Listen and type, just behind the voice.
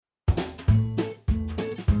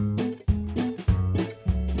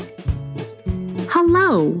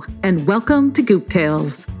Hello, and welcome to Goop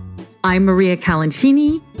Tales. I'm Maria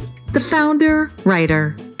Calancini, the founder,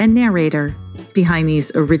 writer, and narrator behind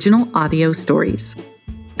these original audio stories.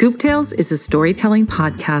 Goop Tales is a storytelling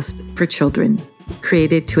podcast for children,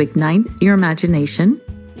 created to ignite your imagination,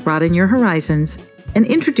 broaden your horizons, and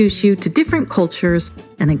introduce you to different cultures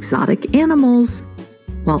and exotic animals,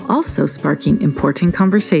 while also sparking important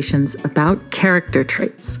conversations about character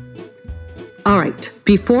traits. All right,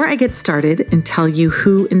 before I get started and tell you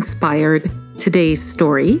who inspired today's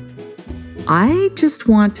story, I just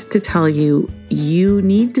want to tell you, you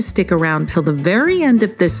need to stick around till the very end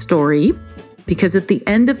of this story, because at the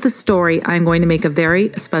end of the story, I'm going to make a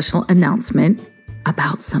very special announcement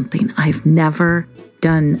about something I've never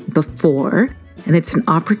done before. And it's an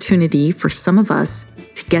opportunity for some of us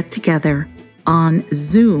to get together on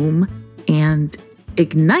Zoom and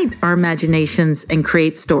ignite our imaginations and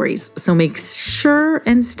create stories. So make sure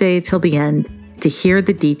and stay till the end to hear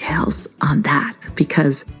the details on that,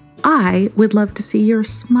 because I would love to see your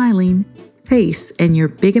smiling face and your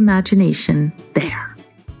big imagination there.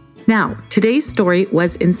 Now, today's story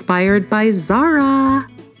was inspired by Zara.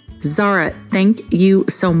 Zara, thank you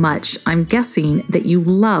so much. I'm guessing that you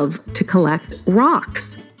love to collect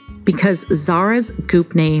rocks because Zara's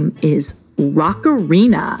goop name is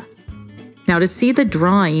Rockarina. Now, to see the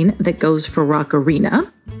drawing that goes for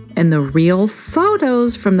Rockarina and the real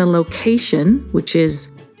photos from the location, which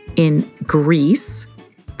is in Greece,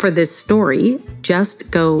 for this story,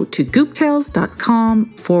 just go to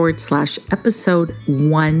gooptales.com/episode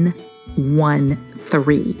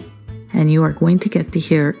 113. And you are going to get to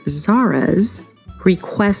hear Zara's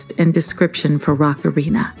request and description for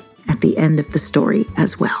Rockarina at the end of the story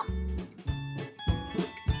as well.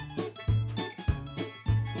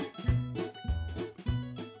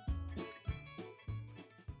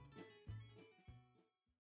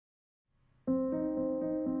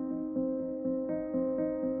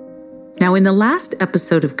 Now, in the last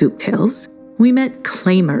episode of Goop Tales, we met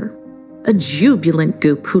Claimer, a jubilant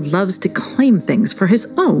goop who loves to claim things for his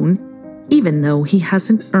own, even though he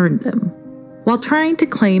hasn't earned them. While trying to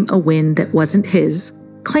claim a win that wasn't his,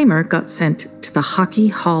 Claimer got sent to the Hockey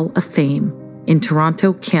Hall of Fame in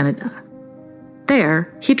Toronto, Canada.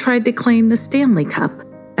 There, he tried to claim the Stanley Cup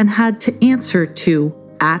and had to answer to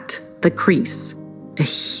At the Crease, a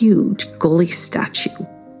huge goalie statue,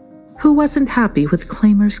 who wasn't happy with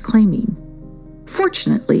Claimer's claiming.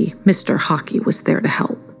 Fortunately, Mr. Hockey was there to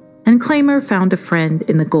help, and Claimer found a friend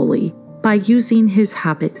in the goalie by using his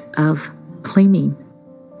habit of claiming.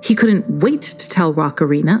 He couldn't wait to tell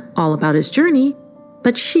Rockarina all about his journey,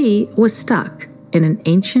 but she was stuck in an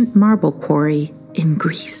ancient marble quarry in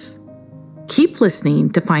Greece. Keep listening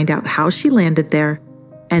to find out how she landed there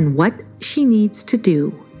and what she needs to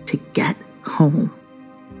do to get home.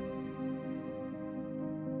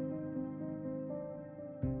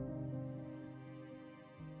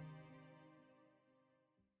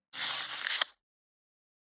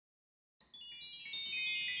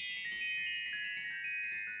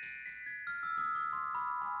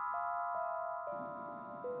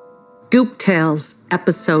 Goop Tales,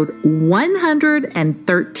 episode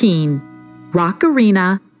 113,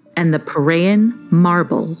 Rockarina and the Piraean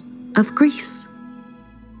Marble of Greece.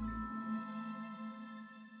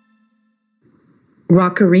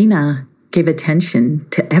 Rockarina gave attention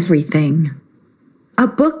to everything. A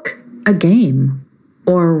book, a game,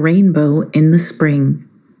 or a rainbow in the spring.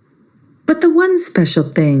 But the one special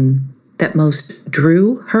thing that most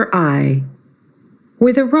drew her eye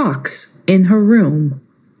were the rocks in her room,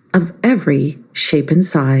 of every shape and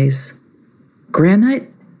size.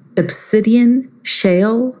 Granite, obsidian,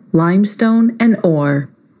 shale, limestone, and ore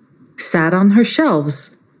sat on her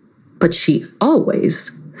shelves, but she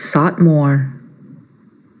always sought more.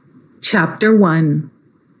 Chapter 1.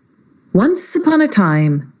 Once upon a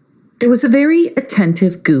time, there was a very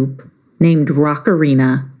attentive goop named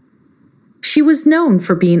Rockarina. She was known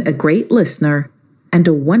for being a great listener and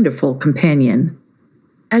a wonderful companion,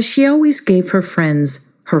 as she always gave her friends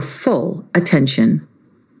her full attention.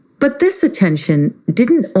 But this attention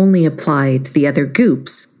didn't only apply to the other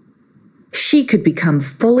goops. She could become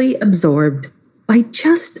fully absorbed by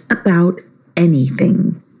just about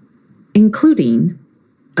anything, including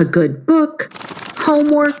a good book,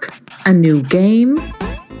 homework, a new game,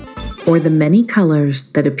 or the many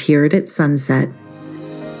colors that appeared at sunset.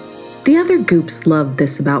 The other goops loved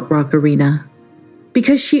this about Rockarina,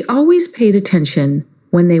 because she always paid attention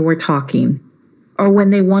when they were talking, or when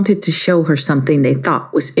they wanted to show her something they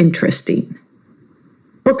thought was interesting.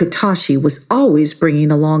 Bukatoshi was always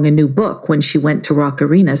bringing along a new book when she went to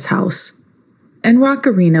Rockarina's house. and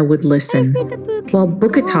Rockarina would listen while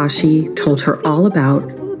Bukatashi told her all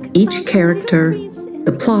about each character,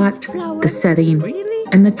 the plot, the setting,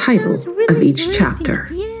 and the title of each chapter.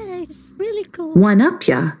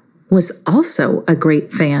 One-Upya was also a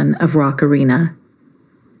great fan of Rockarina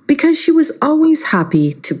because she was always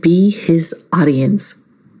happy to be his audience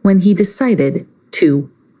when he decided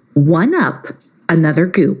to one-up another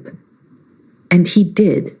goop, and he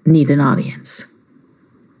did need an audience.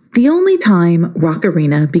 The only time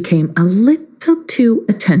Rockarina became a little too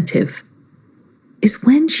attentive is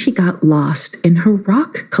when she got lost in her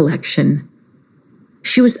rock collection.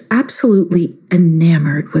 She was absolutely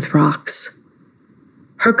enamored with rocks.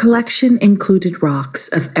 Her collection included rocks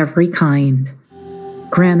of every kind: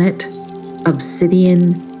 granite,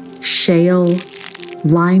 obsidian, shale,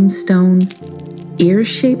 limestone,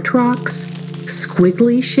 ear-shaped rocks,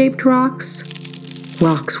 squiggly-shaped rocks,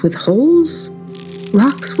 rocks with holes,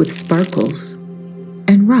 rocks with sparkles,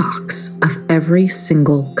 and rocks of every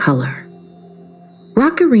single color.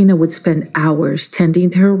 Rockarina would spend hours tending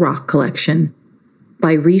to her rock collection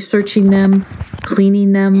by researching them,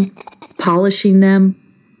 cleaning them, polishing them,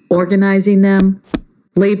 organizing them,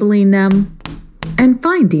 labeling them, and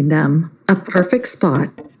finding them a perfect spot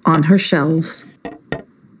on her shelves.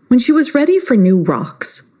 When she was ready for new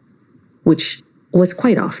rocks, which was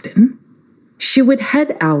quite often, she would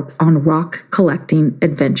head out on rock collecting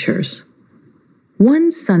adventures.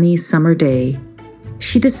 One sunny summer day,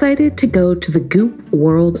 she decided to go to the Goop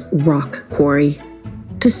World Rock Quarry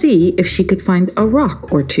to see if she could find a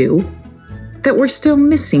rock or two that were still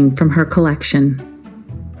missing from her collection.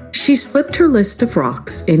 She slipped her list of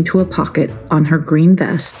rocks into a pocket on her green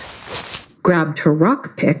vest, grabbed her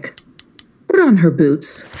rock pick, put on her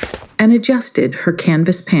boots, and adjusted her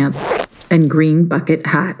canvas pants and green bucket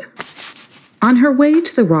hat. On her way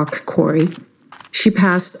to the rock quarry, she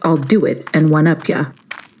passed I'll Do It and One-Upya,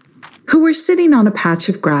 who were sitting on a patch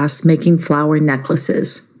of grass making flower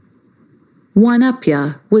necklaces.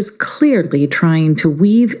 One-Upya was clearly trying to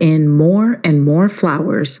weave in more and more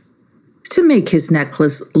flowers to make his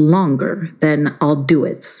necklace longer than I'll Do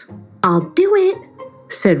It's. "I'll do it,"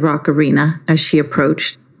 said Rockarina as she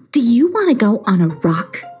approached. "Do you want to go on a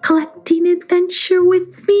rock collecting adventure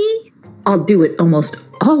with me?" I'll Do It almost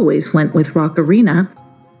always went with Rockarina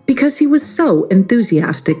because he was so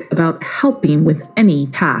enthusiastic about helping with any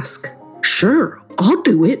task. "Sure, I'll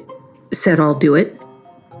do it," said I'll Do It,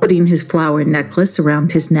 putting his flower necklace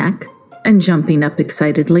around his neck and jumping up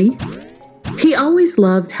excitedly. He always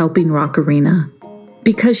loved helping Rockarina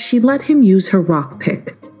because she let him use her rock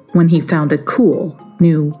pick when he found a cool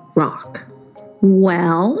new rock.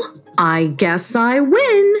 "Well, I guess I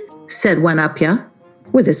win," said One-Upya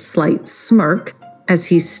with a slight smirk as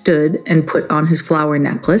he stood and put on his flower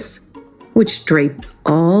necklace, which draped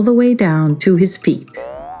all the way down to his feet.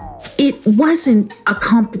 "It wasn't a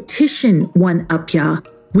competition, One-Upya.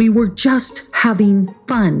 We were just having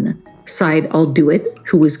fun," sighed I'll Do It,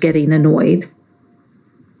 who was getting annoyed.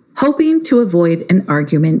 Hoping to avoid an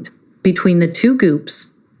argument between the two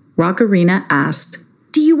goops, Rockarina asked,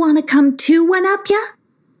 "Do you want to come too, One-Upya?"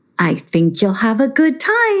 "I think you'll have a good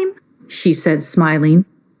time," she said, smiling.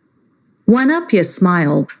 One-Upya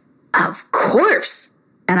smiled. "Of course,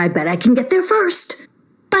 and I bet I can get there first."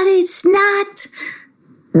 "But it's not,"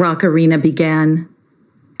 Rockarina began,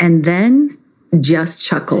 and then just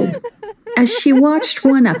chuckled as she watched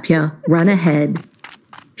One-Upya run ahead.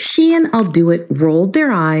 She and I'll Do It rolled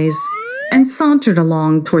their eyes and sauntered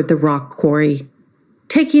along toward the rock quarry,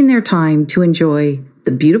 taking their time to enjoy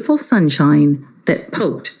the beautiful sunshine that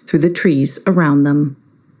poked through the trees around them.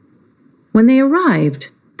 When they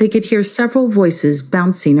arrived, they could hear several voices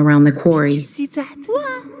bouncing around the quarry. See that?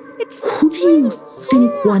 What? "Who do you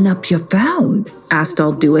think One-Upya found?" asked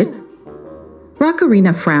I'll Do It.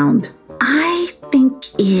 Rockarina frowned. "I think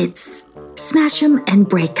it's Smash'em and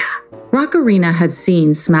Breaka." Rockarina had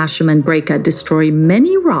seen Smash'em and Breaka destroy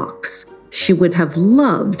many rocks she would have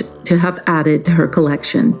loved to have added to her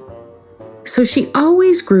collection. So she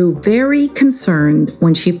always grew very concerned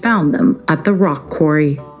when she found them at the rock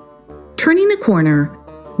quarry. Turning a corner,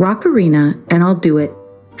 Rockarina and I'll Do It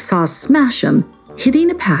saw Smash'em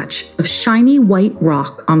hitting a patch of shiny white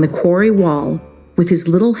rock on the quarry wall with his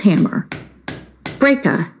little hammer.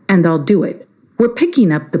 Breaka and I'll Do It were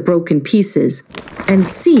picking up the broken pieces and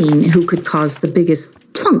seeing who could cause the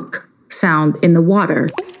biggest plunk sound in the water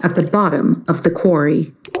at the bottom of the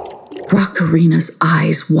quarry. Rockarina's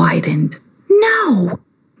eyes widened. No,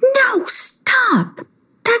 stop!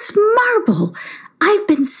 That's marble! I've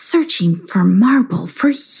been searching for marble for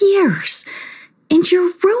years, and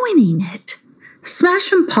you're ruining it.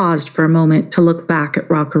 Smash'em paused for a moment to look back at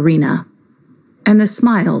Rockarina. and the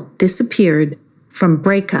smile disappeared from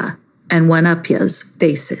Breka and One-Upya's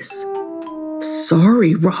faces.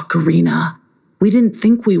 "Sorry, Rockarina. We didn't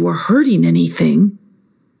think we were hurting anything.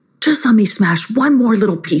 Just let me smash one more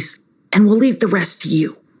little piece, and we'll leave the rest to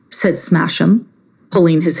you," said Smash'em,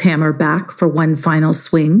 pulling his hammer back for one final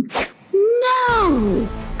swing. "No!"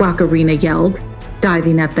 Rockarina yelled,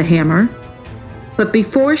 diving at the hammer. But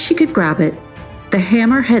before she could grab it, the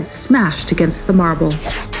hammer had smashed against the marble,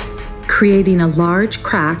 creating a large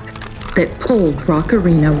crack that pulled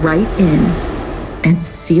Rockarina right in and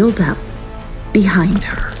sealed up behind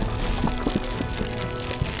her.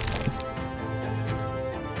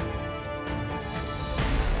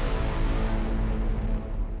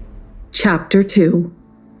 Chapter 2.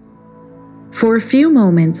 For a few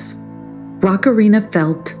moments, Rockarina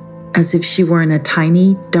felt as if she were in a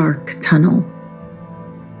tiny, dark tunnel.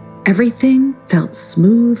 Everything felt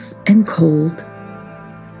smooth and cold.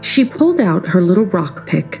 She pulled out her little rock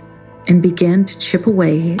pick and began to chip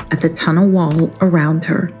away at the tunnel wall around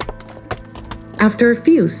her. After a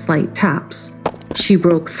few slight taps, she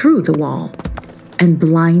broke through the wall, and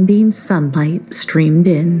blinding sunlight streamed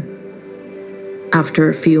in. After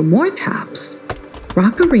a few more taps,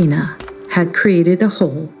 Rockarina had created a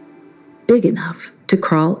hole big enough to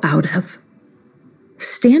crawl out of.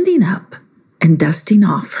 Standing up and dusting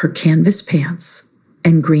off her canvas pants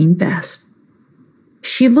and green vest,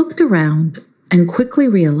 she looked around and quickly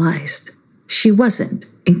realized she wasn't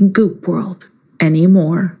in Goop World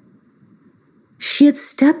anymore. She had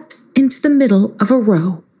stepped into the middle of a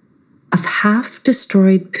row of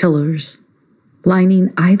half-destroyed pillars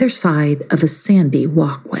lining either side of a sandy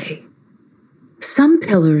walkway. Some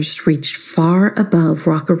pillars reached far above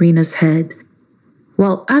Rockarina's head,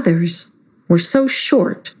 while others were so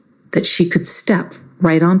short that she could step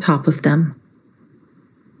right on top of them.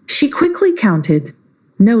 She quickly counted,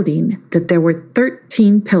 noting that there were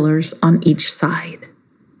 13 pillars on each side.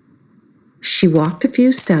 She walked a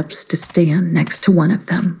few steps to stand next to one of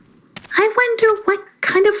them. "I wonder what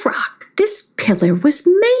kind of rock this pillar was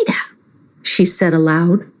made of," she said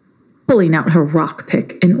aloud, pulling out her rock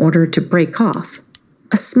pick in order to break off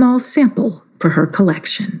a small sample for her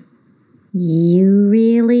collection. "You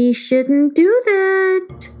really shouldn't do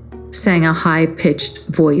that," sang a high-pitched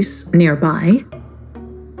voice nearby.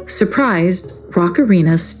 Surprised,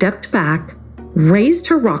 Rockarina stepped back, raised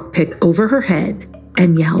her rock pick over her head,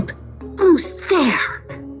 and yelled, "Who's there?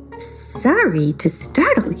 Sorry to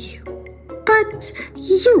startle you, but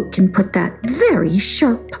you can put that very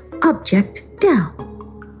sharp object down.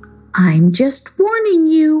 I'm just warning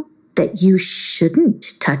you that you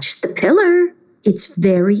shouldn't touch the pillar. It's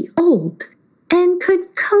very old and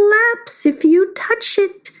could collapse if you touch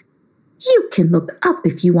it. You can look up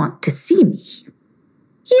if you want to see me.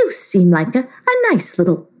 You seem like a nice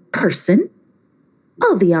little person.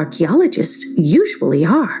 All the archaeologists usually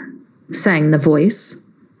are," sang the voice.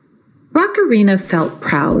 Rockarina felt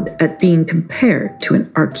proud at being compared to an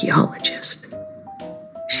archaeologist.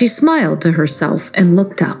 She smiled to herself and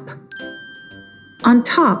looked up. On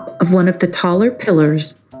top of one of the taller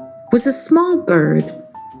pillars was a small bird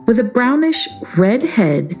with a brownish red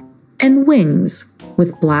head and wings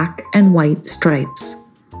with black and white stripes.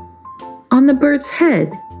 On the bird's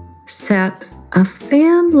head sat a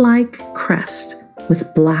fan-like crest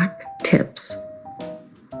with black tips.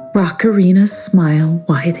 Rockarina's smile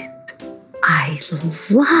widened. "I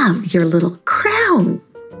love your little crown,"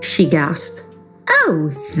 she gasped. "Oh,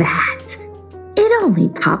 that. It only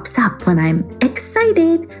pops up when I'm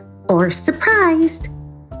excited or surprised."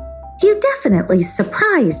 "You definitely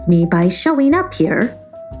surprised me by showing up here,"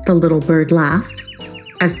 the little bird laughed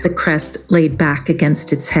as the crest laid back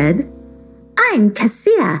against its head. "I'm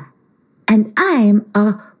Cassia, and I'm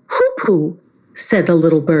a hoopoe," said the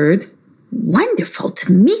little bird. "Wonderful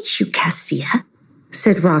to meet you, Cassia,"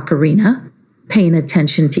 said Rockarina, paying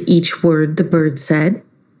attention to each word the bird said.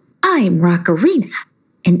 "I'm Rockarina,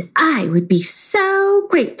 and I would be so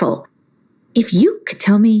grateful if you could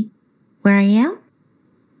tell me where I am.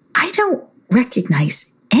 I don't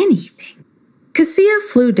recognize anything." Cassia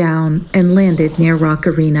flew down and landed near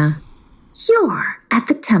Rockarina. "You're at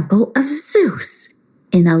the Temple of Zeus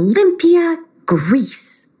in Olympia,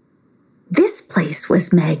 Greece. This place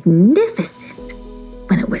was magnificent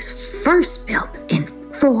when it was first built in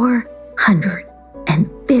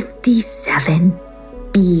 457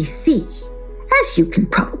 BC, as you can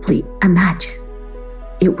probably imagine.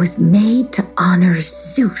 It was made to honor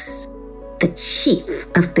Zeus, the chief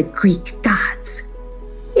of the Greek gods.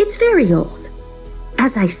 It's very old,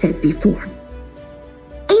 as I said before.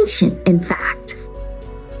 Ancient, in fact.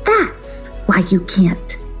 That's why you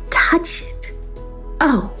can't touch it.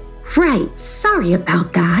 Oh, Right, sorry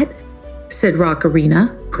about that, said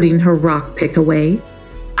Rockarina, putting her rock pick away.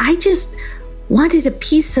 I just wanted a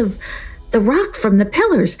piece of the rock from the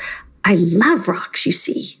pillars. I love rocks, you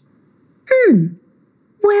see.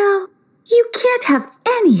 Well, you can't have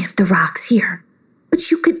any of the rocks here, but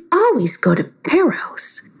you could always go to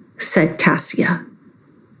Peros, said Cassia.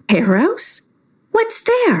 Peros? What's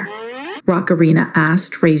there? Rockarina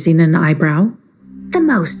asked, raising an eyebrow. The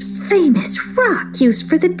most famous rock used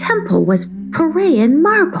for the temple was Paraean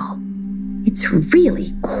marble. It's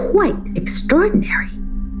really quite extraordinary,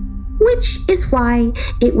 which is why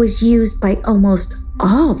it was used by almost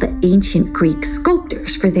all the ancient Greek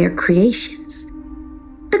sculptors for their creations.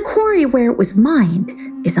 The quarry where it was mined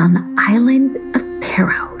is on the island of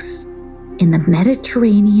Peros in the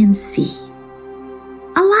Mediterranean Sea.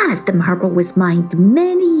 A lot of the marble was mined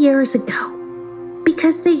many years ago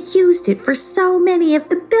because they used it for so many of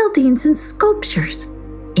the buildings and sculptures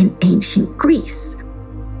in ancient Greece.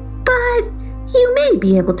 But you may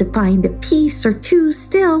be able to find a piece or two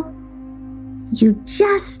still. You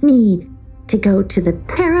just need to go to the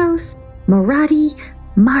Peros Maradi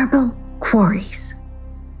marble quarries.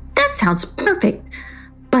 That sounds perfect,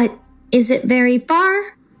 but is it very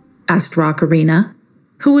far? Asked Rockarina,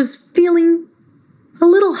 who was feeling a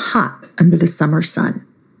little hot under the summer sun.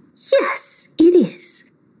 Yes, it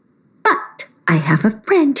is. But I have a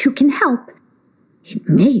friend who can help. It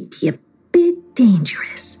may be a bit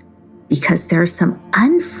dangerous because there are some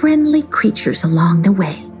unfriendly creatures along the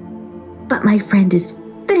way. But my friend is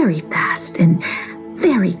very fast and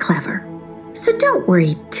very clever, so don't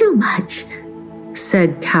worry too much,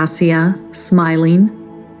 said Cassia, smiling.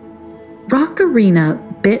 Rockarina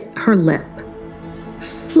bit her lip,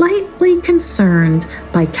 slightly concerned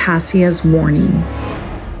by Cassia's warning,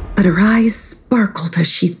 but her eyes sparkled as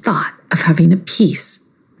she thought of having a piece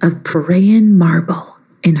of Paraean marble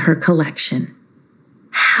in her collection.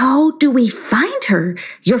 How do we find her,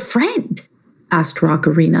 your friend? Asked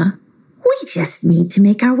Rockarina. We just need to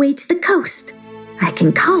make our way to the coast. I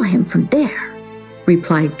can call him from there,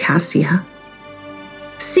 replied Cassia.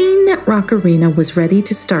 Seeing that Rockarina was ready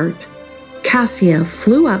to start, Cassia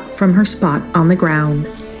flew up from her spot on the ground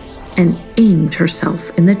and aimed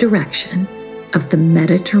herself in the direction of the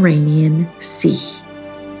Mediterranean Sea.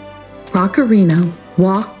 Rockarina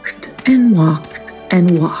walked and walked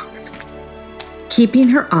and walked, keeping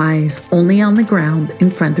her eyes only on the ground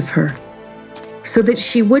in front of her, so that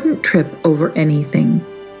she wouldn't trip over anything,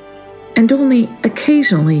 and only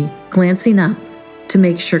occasionally glancing up to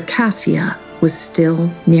make sure Cassia was still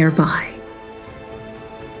nearby.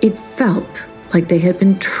 It felt like they had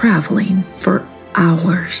been traveling for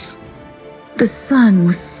hours. The sun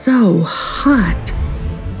was so hot,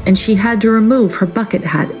 and she had to remove her bucket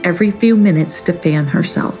hat every few minutes to fan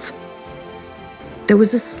herself. There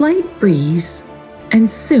was a slight breeze, and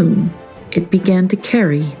soon it began to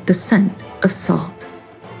carry the scent of salt.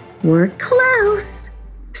 We're close,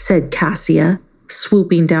 said Cassia,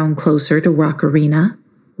 swooping down closer to Rockarina.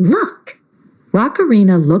 Look!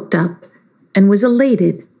 Rockarina looked up and was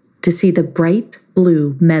elated to see the bright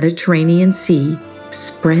blue Mediterranean Sea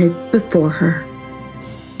spread before her.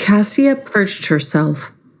 Cassia perched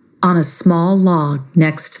herself on a small log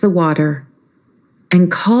next to the water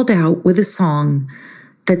and called out with a song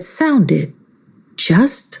that sounded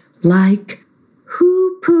just like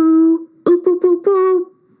hoo-poo,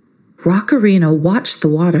 oop-oop-oop-oop. Rockarina watched the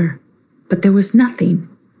water, but there was nothing.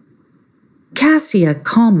 Cassia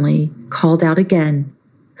calmly called out again,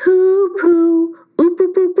 hoo-poo,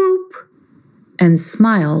 oop-oop-oop-oop, and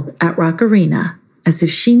smiled at Rockarina as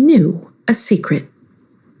if she knew a secret.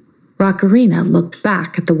 Rockarina looked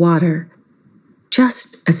back at the water,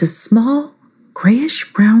 just as a small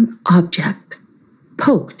grayish-brown object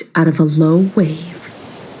poked out of a low wave.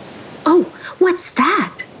 Oh, what's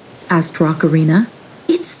that? Asked Rockarina.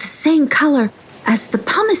 It's the same color as the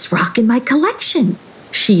pumice rock in my collection,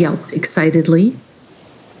 she yelped excitedly.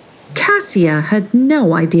 Cassia had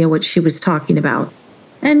no idea what she was talking about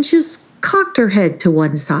and just cocked her head to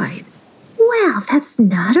one side. Well, that's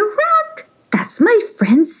not a rock. That's my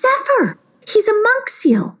friend Zephyr. He's a monk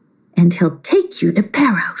seal, and he'll take you to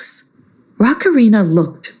Peros. Rockarina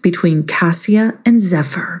looked between Cassia and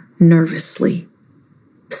Zephyr nervously,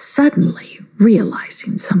 suddenly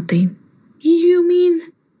realizing something. You mean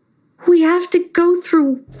we have to go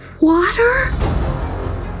through water?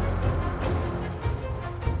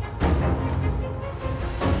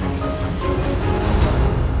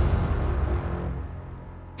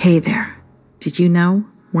 Hey there. Did you know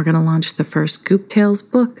we're going to launch the first Goop Tales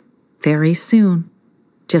book very soon?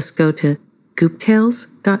 Just go to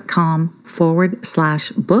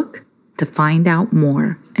gooptales.com/book to find out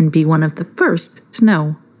more. and be one of the first to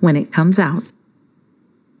know when it comes out.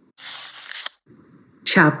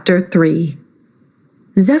 Chapter 3.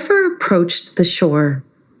 Zephyr approached the shore,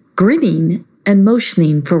 grinning and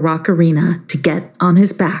motioning for Rockarina to get on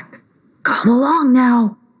his back. Come along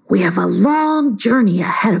now. We have a long journey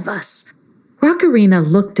ahead of us. Rockarina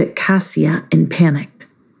looked at Cassia in panic.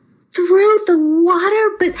 Through the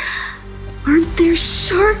water? But aren't there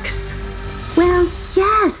sharks? Well,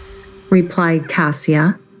 yes, replied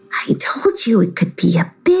Cassia. I told you it could be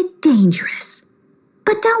a bit dangerous.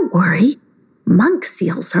 But don't worry. Monk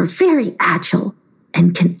seals are very agile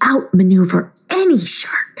and can outmaneuver any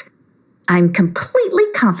shark. I'm completely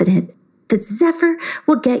confident that Zephyr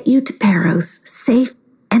will get you to Peros safe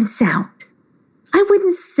and sound. I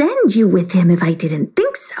wouldn't send you with him if I didn't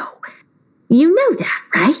think so. You know that,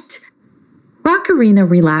 right? Rockarina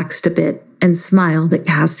relaxed a bit and smiled at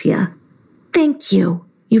Cassia. Thank you.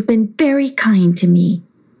 You've been very kind to me.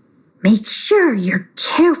 Make sure you're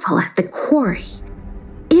careful at the quarry.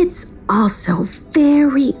 It's also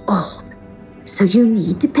very old, so you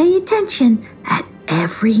need to pay attention at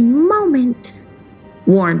every moment,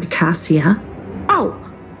 warned Cassia. Oh,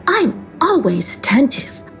 I'm always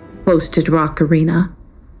attentive, boasted Rockarina,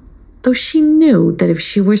 though she knew that if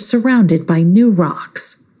she were surrounded by new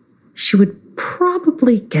rocks, she would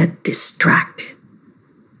probably get distracted.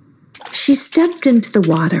 She stepped into the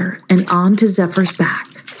water and onto Zephyr's back.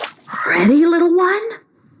 Ready, little one?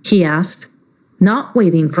 He asked, not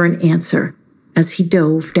waiting for an answer as he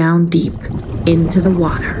dove down deep into the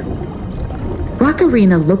water.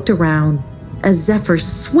 Rockarina looked around as Zephyr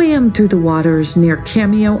swam through the waters near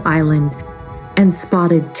Cameo Island and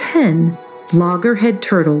spotted 10 loggerhead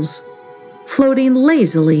turtles floating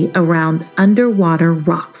lazily around underwater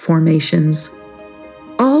rock formations.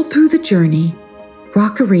 All through the journey,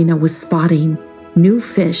 Rockarina was spotting new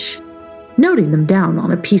fish, noting them down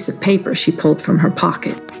on a piece of paper she pulled from her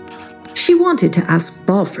pocket. She wanted to ask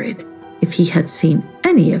Balfred if he had seen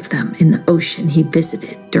any of them in the ocean he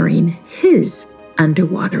visited during his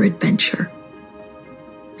underwater adventure.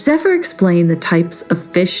 Zephyr explained the types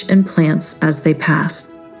of fish and plants as they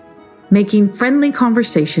passed, making friendly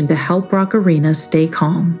conversation to help Rockarina stay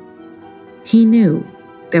calm. He knew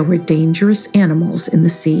there were dangerous animals in the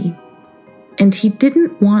sea, and he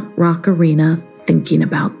didn't want Rockarina thinking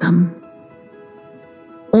about them.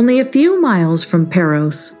 Only a few miles from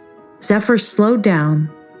Peros, Zephyr slowed down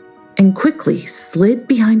and quickly slid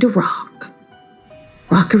behind a rock.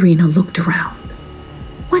 Rockarina looked around.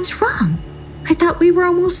 What's wrong? I thought we were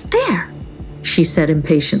almost there, she said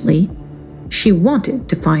impatiently. She wanted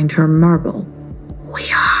to find her marble. We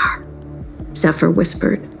are, Zephyr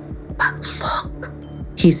whispered. But look,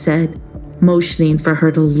 he said, motioning for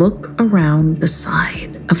her to look around the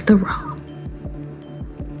side of the rock.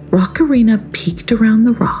 Rockarina peeked around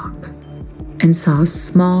the rock and saw a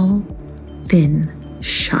small, thin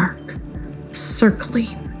shark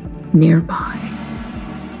circling nearby.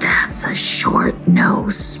 That's a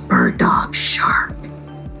short-nosed spur dog shark.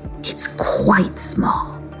 It's quite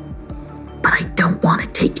small, but I don't want to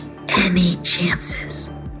take any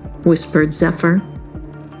chances, whispered Zephyr.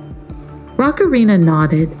 Rockarina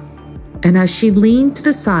nodded, and as she leaned to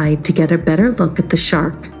the side to get a better look at the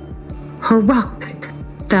shark, her rock pick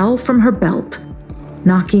fell from her belt,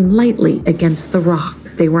 knocking lightly against the rock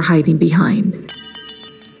they were hiding behind.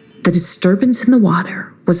 The disturbance in the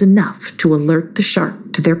water was enough to alert the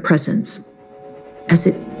shark to their presence as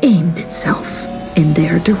it aimed itself in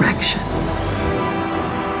their direction.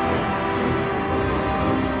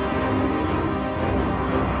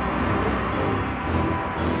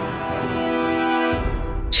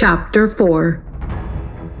 Chapter 4.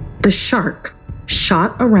 The shark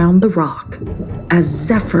shot around the rock as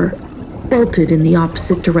Zephyr bolted in the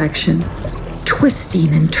opposite direction,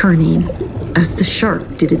 twisting and turning as the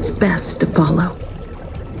shark did its best to follow.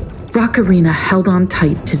 Rockarina held on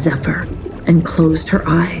tight to Zephyr and closed her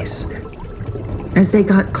eyes. As they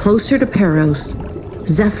got closer to Peros,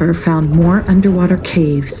 Zephyr found more underwater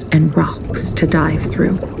caves and rocks to dive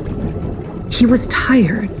through. He was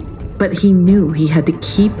tired, but he knew he had to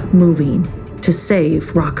keep moving to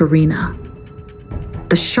save Rockarina.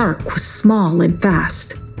 The shark was small and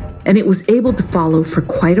fast, and it was able to follow for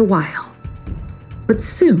quite a while. But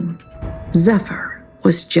soon, Zephyr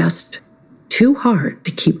was just too hard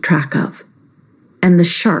to keep track of, and the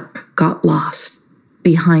shark got lost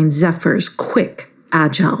behind Zephyr's quick,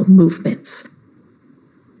 agile movements.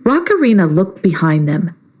 Rockarina looked behind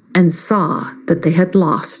them and saw that they had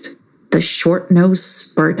lost the short-nosed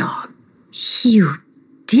spur dog. You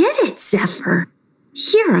did it, Zephyr.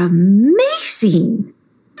 You're amazing.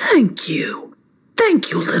 Thank you,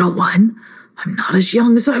 little one. I'm not as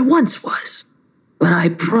young as I once was, but I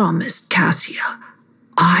promised Cassia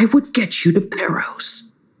I would get you to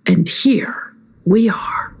Peros, and here we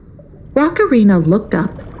are." Rockarina looked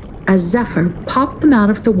up as Zephyr popped them out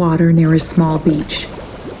of the water near a small beach.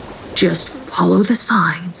 "Just follow the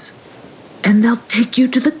signs, and they'll take you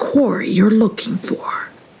to the quarry you're looking for.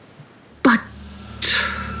 But..."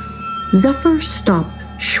 Zephyr stopped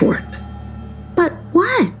short. "But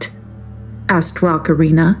what?" asked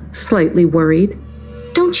Rockarina, slightly worried.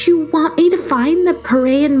 "Don't you want me to find the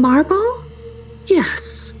Parayan marble?"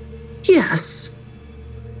 Yes,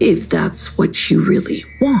 if that's what you really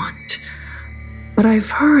want. But I've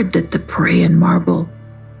heard that the Parayan marble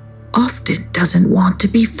often doesn't want to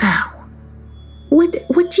be found."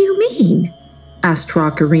 What do you mean?" asked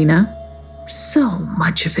Rockarina. "So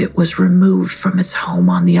much of it was removed from its home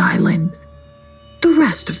on the island. The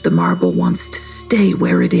rest of the marble wants to stay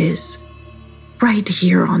where it is, right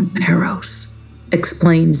here on Peros,"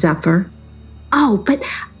 explained Zephyr. "Oh, but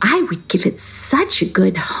I would give it such a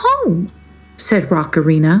good home," said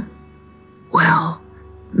Rockarina. "Well,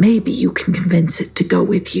 maybe you can convince it to go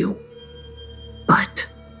with you. But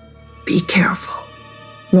be careful,"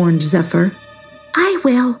 warned Zephyr. "I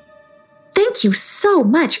will. Thank you so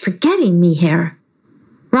much for getting me here."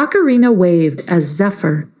 Rockarina waved as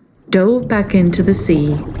Zephyr dove back into the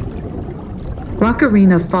sea.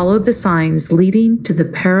 Rockarina followed the signs leading to the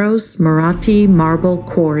Peros Marathi Marble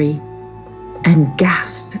Quarry and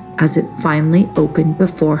gasped as it finally opened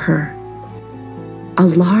before her. A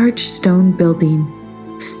large stone building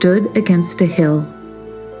stood against a hill,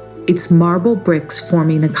 its marble bricks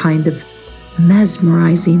forming a kind of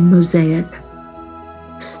mesmerizing mosaic.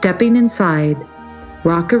 Stepping inside,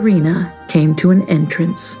 Rockarina came to an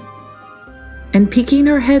entrance, and peeking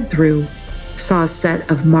her head through, saw a set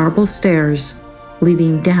of marble stairs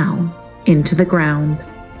leading down into the ground.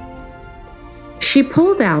 She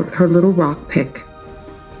pulled out her little rock pick.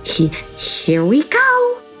 "Here we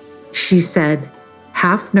go," she said,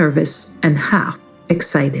 half nervous and half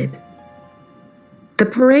excited. The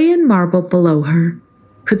Parayan marble below her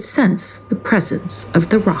could sense the presence of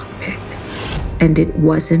the rock pick, and it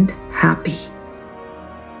wasn't happy.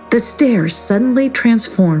 The stairs suddenly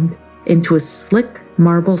transformed into a slick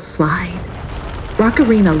marble slide.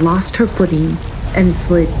 Rockarina lost her footing and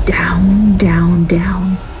slid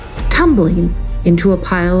down, tumbling into a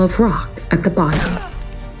pile of rock at the bottom.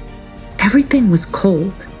 Everything was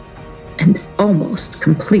cold and almost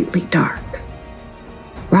completely dark.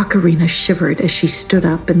 Rockarina shivered as she stood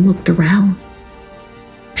up and looked around.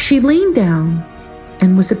 She leaned down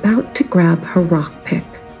and was about to grab her rock pick,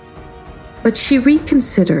 but she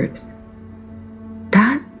reconsidered.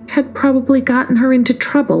 That had probably gotten her into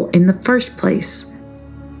trouble in the first place.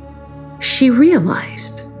 She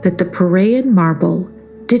realized that the Parayan marble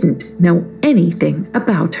didn't know anything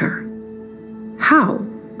about her. How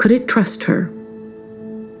could it trust her?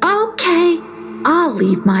 "Okay, I'll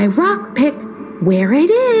leave my rock pick where it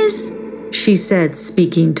is," she said,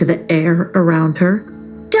 speaking to the air around her.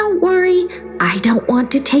 "Don't worry, I don't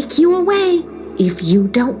want to take you away if you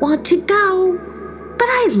don't want to go. But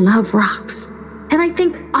I love rocks, and I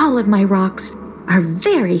think all of my rocks are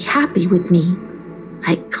very happy with me.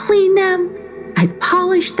 I clean them, I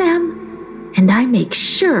polish them, and I make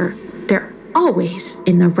sure they're always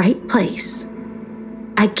in the right place.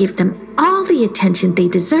 I give them all the attention they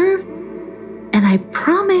deserve, and I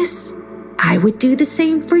promise I would do the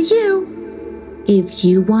same for you. If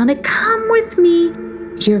you want to come with me,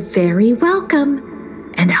 you're very welcome,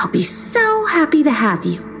 and I'll be so happy to have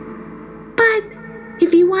you. But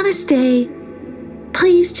if you want to stay,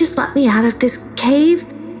 please just let me out of this cave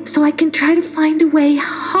so I can try to find a way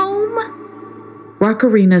home."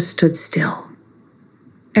 Rockarina stood still.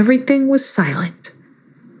 Everything was silent,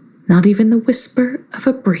 not even the whisper of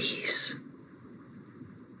a breeze.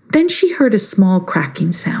 Then she heard a small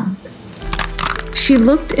cracking sound. She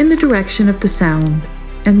looked in the direction of the sound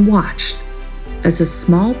and watched as a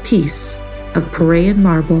small piece of Parayan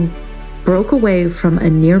marble broke away from a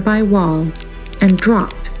nearby wall and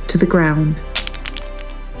dropped to the ground.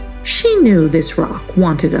 She knew this rock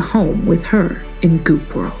wanted a home with her in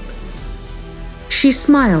Goop World. She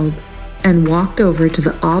smiled and walked over to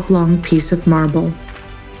the oblong piece of marble.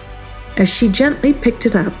 As she gently picked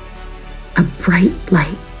it up, a bright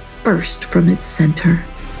light burst from its center,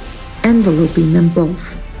 enveloping them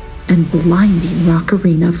both and blinding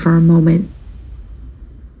Rockarina for a moment.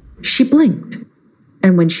 She blinked,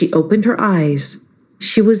 and when she opened her eyes,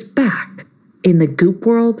 she was back in the Goop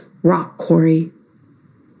World rock quarry.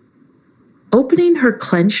 Opening her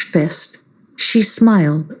clenched fist, she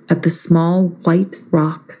smiled at the small white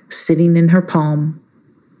rock sitting in her palm.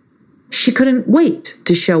 She couldn't wait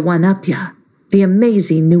to show One-Upya, the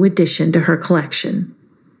amazing new addition to her collection.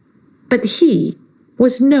 But he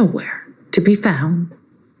was nowhere to be found.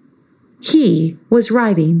 He was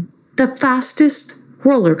riding the fastest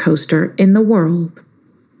roller coaster in the world.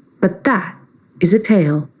 But that is a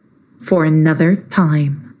tale for another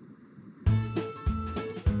time.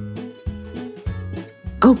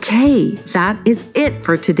 Okay, that is it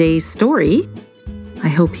for today's story. I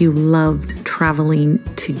hope you loved traveling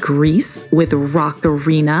to Greece with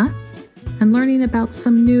Rockarina and learning about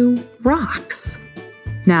some new rocks.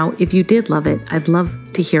 Now, if you did love it, I'd love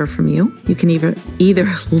to hear from you. You can either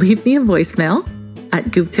leave me a voicemail at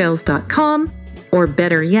gooptales.com, or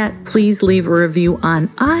better yet, please leave a review on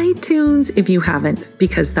iTunes if you haven't,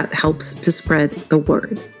 because that helps to spread the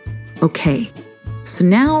word. Okay, so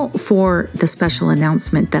now for the special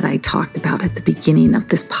announcement that I talked about at the beginning of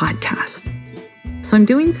this podcast. So I'm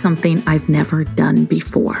doing something I've never done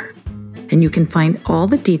before. And you can find all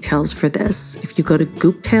the details for this if you go to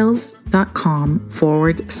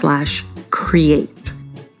gooptales.com/create.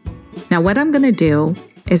 Now, what I'm going to do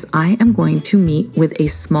is I am going to meet with a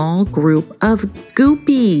small group of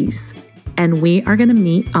Goopies. And we are going to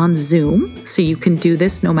meet on Zoom, so you can do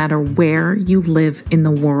this no matter where you live in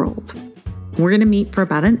the world. We're going to meet for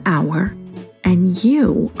about an hour, and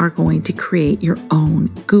you are going to create your own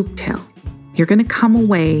Goop Tale. You're going to come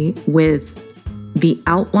away with the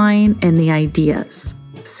outline and the ideas.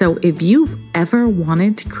 So if you've ever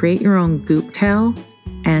wanted to create your own Goop Tale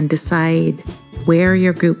and decide where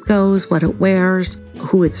your goop goes, what it wears,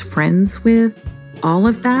 who it's friends with, all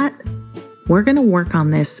of that, we're going to work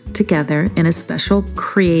on this together in a special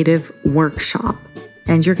creative workshop.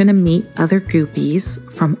 And you're going to meet other Goopies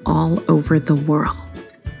from all over the world.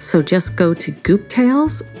 So just go to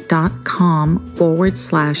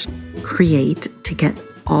gooptales.com/create to get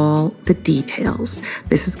all the details.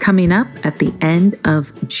 This is coming up at the end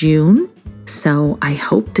of June, so I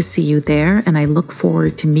hope to see you there, and I look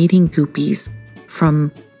forward to meeting Goopies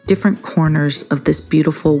from different corners of this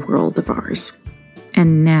beautiful world of ours.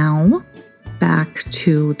 And now, back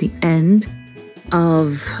to the end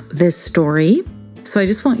of this story. So I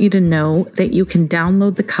just want you to know that you can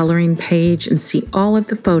download the coloring page and see all of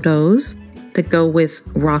the photos that go with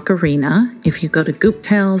Rockarina if you go to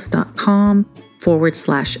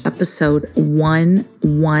gooptales.com/episode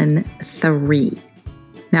 113.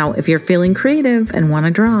 Now, if you're feeling creative and want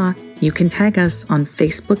to draw, you can tag us on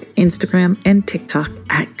Facebook, Instagram, and TikTok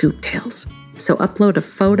at Gooptales. So upload a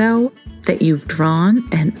photo that you've drawn,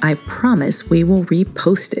 and I promise we will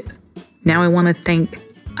repost it. Now I want to thank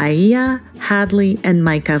Aya, Hadley, and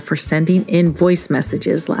Micah for sending in voice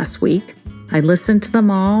messages last week. I listened to them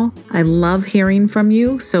all. I love hearing from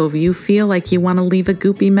you. So if you feel like you want to leave a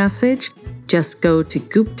Goopy message, just go to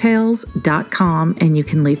gooptales.com and you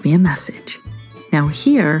can leave me a message. Now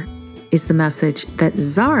here is the message that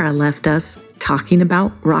Zara left us talking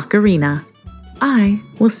about Rockarina. I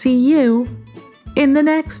will see you in the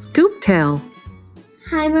next Goop Tale.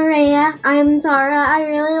 Hi Maria, I'm Zara. I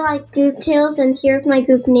really like Goop Tales, and here's my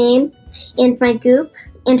Goop name and my Goop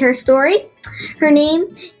and her story. Her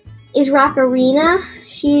name is Rockarina.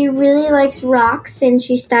 She really likes rocks and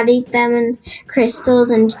she studies them and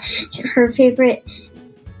crystals, and her favorite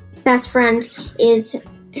best friend is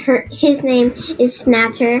his name is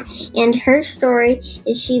Snatcher, and her story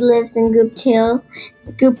is she lives in Goop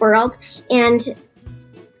World, and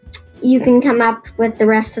you can come up with the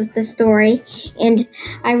rest of the story. And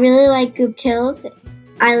I really like Goop Tales.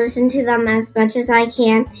 I listen to them as much as I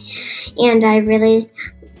can, and I really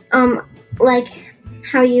like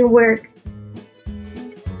how you work